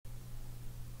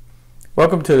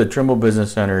Welcome to the Trimble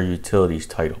Business Center Utilities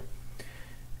title.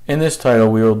 In this title,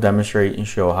 we will demonstrate and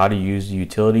show how to use the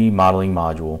utility modeling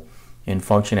module and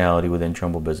functionality within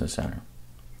Trimble Business Center.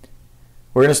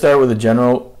 We're going to start with a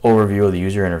general overview of the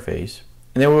user interface,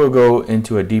 and then we will go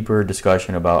into a deeper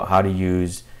discussion about how to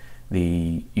use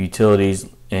the utilities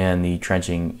and the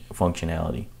trenching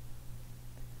functionality.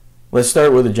 Let's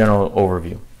start with a general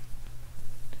overview.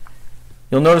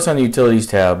 You'll notice on the Utilities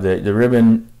tab that the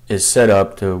ribbon is set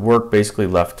up to work basically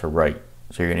left to right.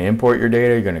 So you're going to import your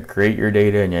data, you're going to create your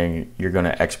data, and then you're going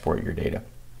to export your data.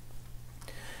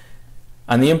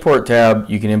 On the Import tab,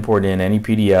 you can import in any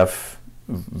PDF,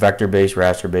 vector-based,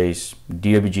 raster-based,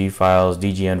 DWG files,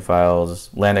 DGN files,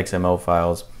 LandXML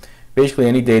files, basically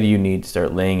any data you need to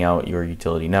start laying out your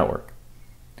utility network.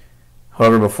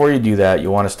 However, before you do that,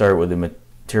 you'll want to start with the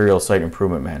Material Site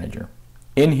Improvement Manager.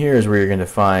 In here is where you're going to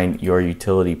find your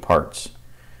utility parts.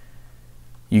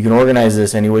 You can organize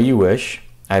this any way you wish.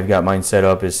 I've got mine set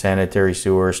up as sanitary,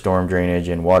 sewer, storm drainage,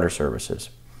 and water services.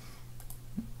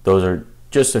 Those are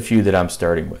just a few that I'm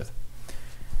starting with.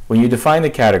 When you define the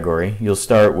category, you'll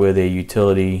start with a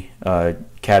utility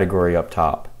category up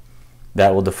top.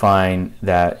 That will define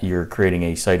that you're creating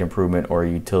a site improvement or a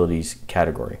utilities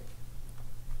category.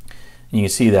 And you can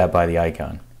see that by the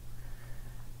icon.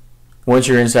 Once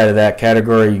you're inside of that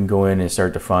category, you can go in and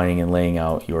start defining and laying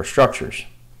out your structures.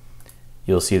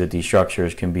 You'll see that these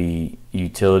structures can be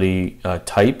utility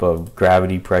type of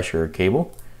gravity, pressure, or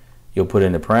cable. You'll put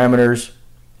in the parameters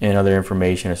and other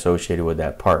information associated with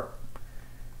that part.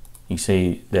 You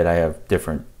see that I have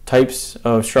different types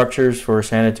of structures for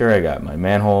sanitary. I got my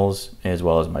manholes as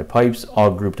well as my pipes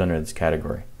all grouped under this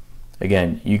category.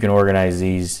 Again, you can organize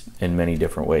these in many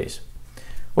different ways.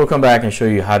 We'll come back and show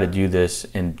you how to do this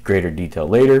in greater detail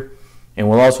later, and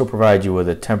we'll also provide you with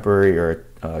a temporary or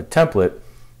a template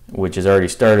which is already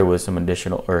started with some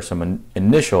additional or some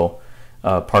initial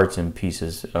parts and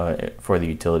pieces for the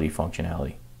utility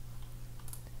functionality.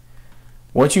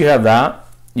 Once you have that,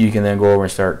 you can then go over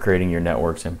and start creating your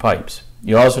networks and pipes.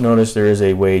 You also notice there is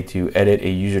a way to edit a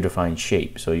user-defined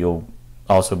shape, so you'll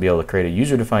also be able to create a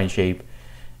user-defined shape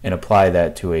and apply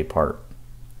that to a part.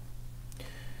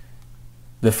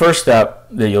 The first step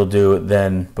that you'll do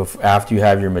then, after you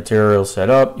have your materials set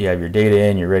up, you have your data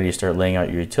in, you're ready to start laying out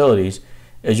your utilities,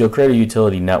 is you'll create a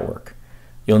utility network.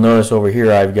 You'll notice over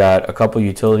here I've got a couple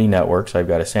utility networks. I've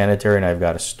got a sanitary and I've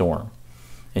got a storm.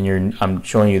 And I'm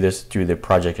showing you this through the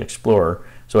Project Explorer.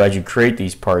 So as you create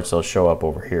these parts, they'll show up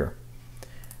over here.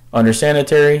 Under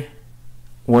sanitary,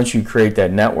 once you create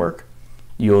that network,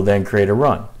 you'll then create a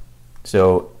run.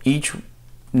 So each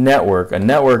network, a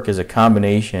network is a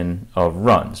combination of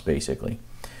runs basically.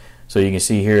 So you can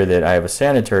see here that I have a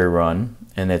sanitary run,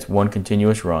 and that's one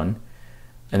continuous run.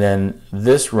 And then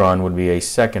this run would be a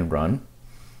second run,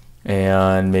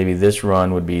 and maybe this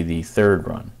run would be the third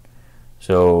run.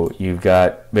 So you've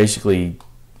got basically,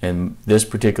 in this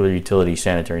particular utility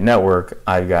sanitary network,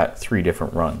 I've got 3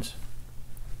 different runs.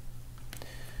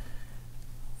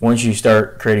 Once you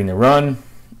start creating the run,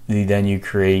 then you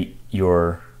create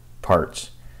your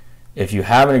parts. If you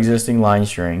have an existing line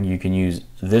string, you can use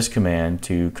this command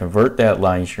to convert that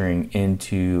line string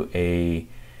into a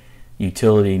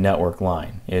utility network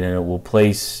line, and it will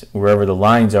place, wherever the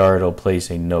lines are, it'll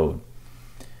place a node.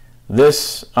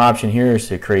 This option here is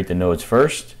to create the nodes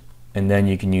first, and then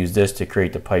you can use this to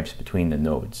create the pipes between the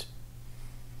nodes.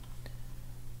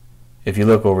 If you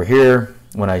look over here,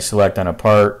 when I select on a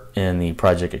part in the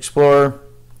Project Explorer,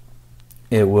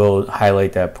 it will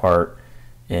highlight that part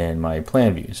in my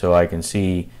plan view, so I can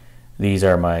see these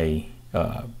are my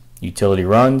utility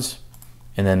runs,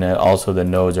 and then also the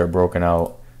nodes are broken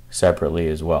out separately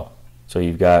as well. So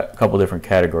you've got a couple different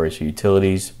categories for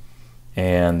utilities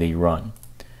and the run.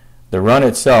 The run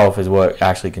itself is what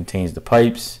actually contains the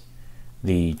pipes,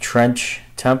 the trench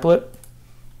template,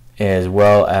 as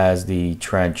well as the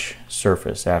trench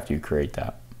surface after you create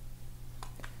that.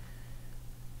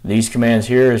 These commands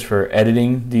here is for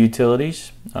editing the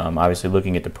utilities, obviously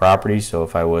looking at the properties. So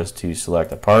if I was to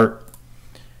select a part,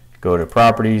 go to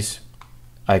properties,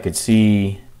 I could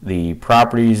see the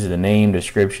properties, the name,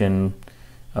 description,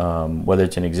 whether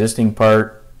it's an existing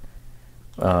part,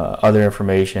 other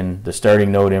information, the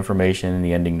starting node information, and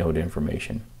the ending node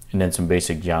information, and then some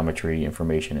basic geometry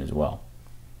information as well.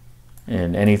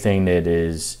 And anything that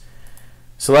is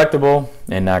selectable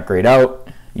and not grayed out,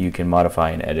 you can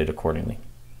modify and edit accordingly.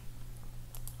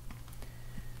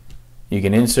 You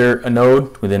can insert a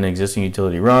node within an existing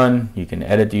utility run, you can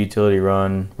edit the utility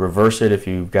run, reverse it if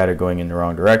you've got it going in the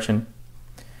wrong direction.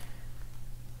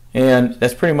 And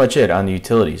that's pretty much it on the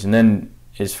utilities. And then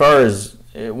as far as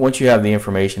once you have the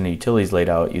information and utilities laid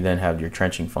out, you then have your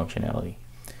trenching functionality.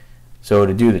 So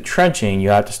to do the trenching, you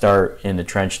have to start in the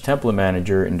trench template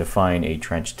manager and define a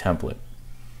trench template.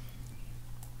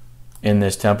 In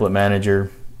this template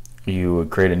manager, you would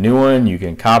create a new one. You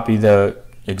can copy an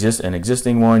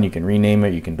existing one. You can rename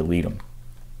it. You can delete them.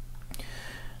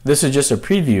 This is just a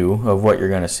preview of what you're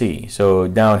going to see. So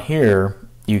down here,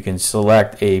 you can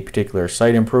select a particular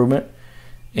site improvement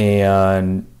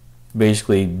and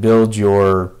basically build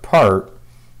your part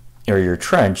or your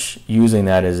trench using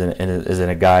that as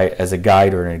a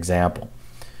guide or an example.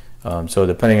 So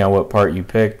depending on what part you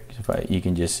pick, you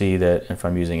can just see that if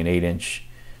I'm using an 8-inch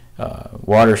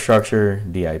water structure,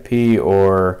 DIP,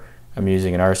 or I'm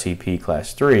using an RCP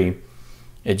class 3,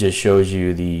 it just shows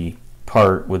you the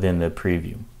part within the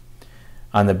preview.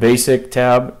 On the basic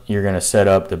tab, you're going to set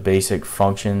up the basic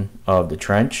function of the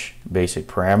trench, basic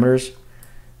parameters.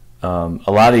 A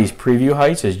lot of these preview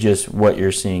heights is just what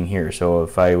you're seeing here. So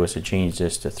if I was to change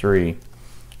this to 3,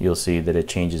 you'll see that it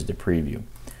changes the preview.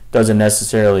 Doesn't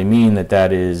necessarily mean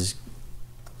that you're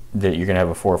going to have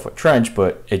a 4-foot trench,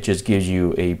 but it just gives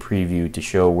you a preview to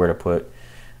show where to put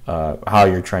how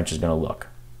your trench is going to look.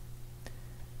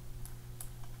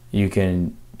 You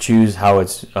can choose how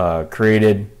it's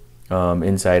created,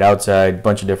 inside, outside,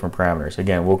 bunch of different parameters.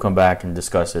 Again, we'll come back and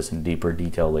discuss this in deeper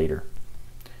detail later.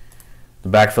 The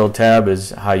backfill tab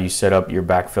is how you set up your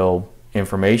backfill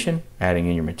information, adding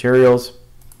in your materials.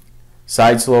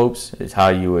 Side slopes is how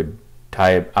you would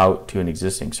tie it out to an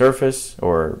existing surface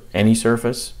or any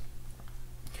surface.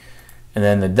 And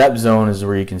then the depth zone is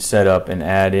where you can set up and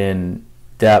add in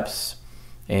depths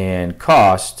and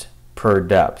cost per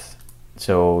depth.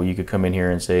 So you could come in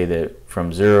here and say that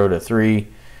from 0 to 3,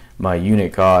 my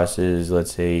unit cost is,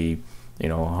 let's say,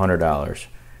 $100.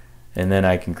 And then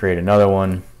I can create another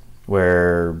one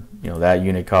where that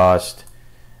unit cost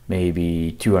may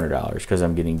be $200 because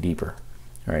I'm getting deeper.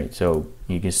 All right, so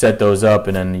you can set those up,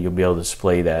 and then you'll be able to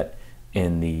display that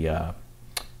in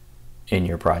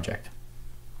your project.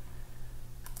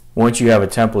 Once you have a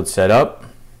template set up,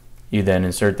 you then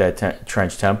insert that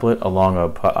trench template along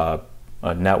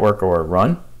a network or a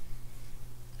run.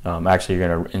 Actually, you're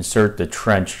going to insert the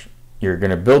trench. You're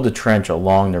going to build the trench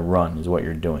along the run is what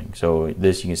you're doing. So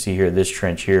this, you can see here, this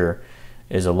trench here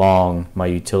is along my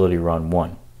utility run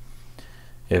 1.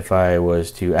 If I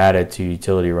was to add it to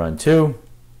utility run 2,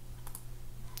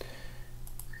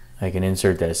 I can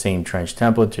insert that same trench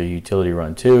template to utility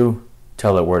run 2,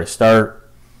 tell it where to start,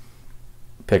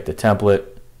 pick the template,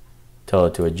 tell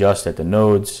it to adjust at the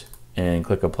nodes, and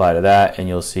click apply to that, and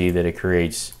you'll see that it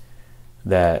creates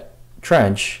that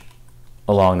trench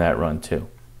along that run 2.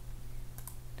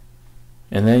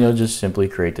 And then you'll just simply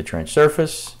create the trench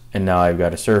surface, and now I've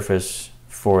got a surface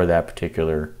for that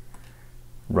particular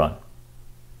run.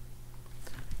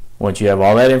 Once you have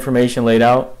all that information laid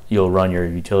out, you'll run your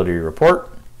utility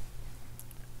report,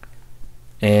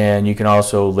 and you can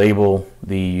also label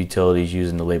the utilities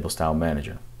using the label style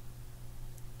manager.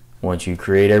 Once you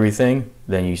create everything,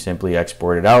 then you simply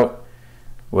export it out,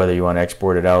 whether you want to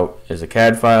export it out as a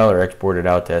CAD file or export it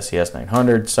out to SES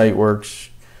 900, SiteWorks.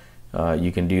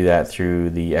 You can do that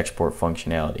through the export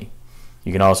functionality.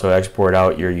 You can also export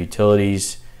out your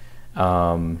utilities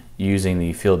using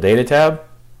the field data tab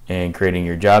and creating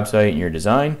your job site and your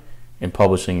design and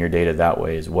publishing your data that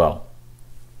way as well.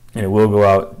 And it will go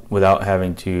out without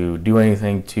having to do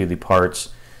anything to the parts.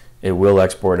 It will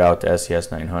export out to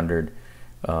SES 900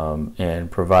 and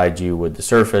provide you with the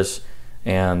surface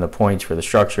and the points for the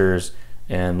structures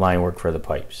and line work for the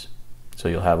pipes. So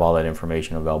you'll have all that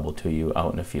information available to you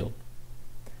out in the field.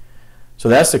 So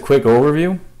that's the quick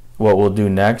overview. What we'll do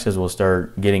next is we'll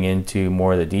start getting into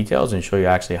more of the details and show you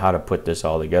actually how to put this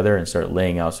all together and start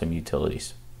laying out some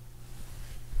utilities.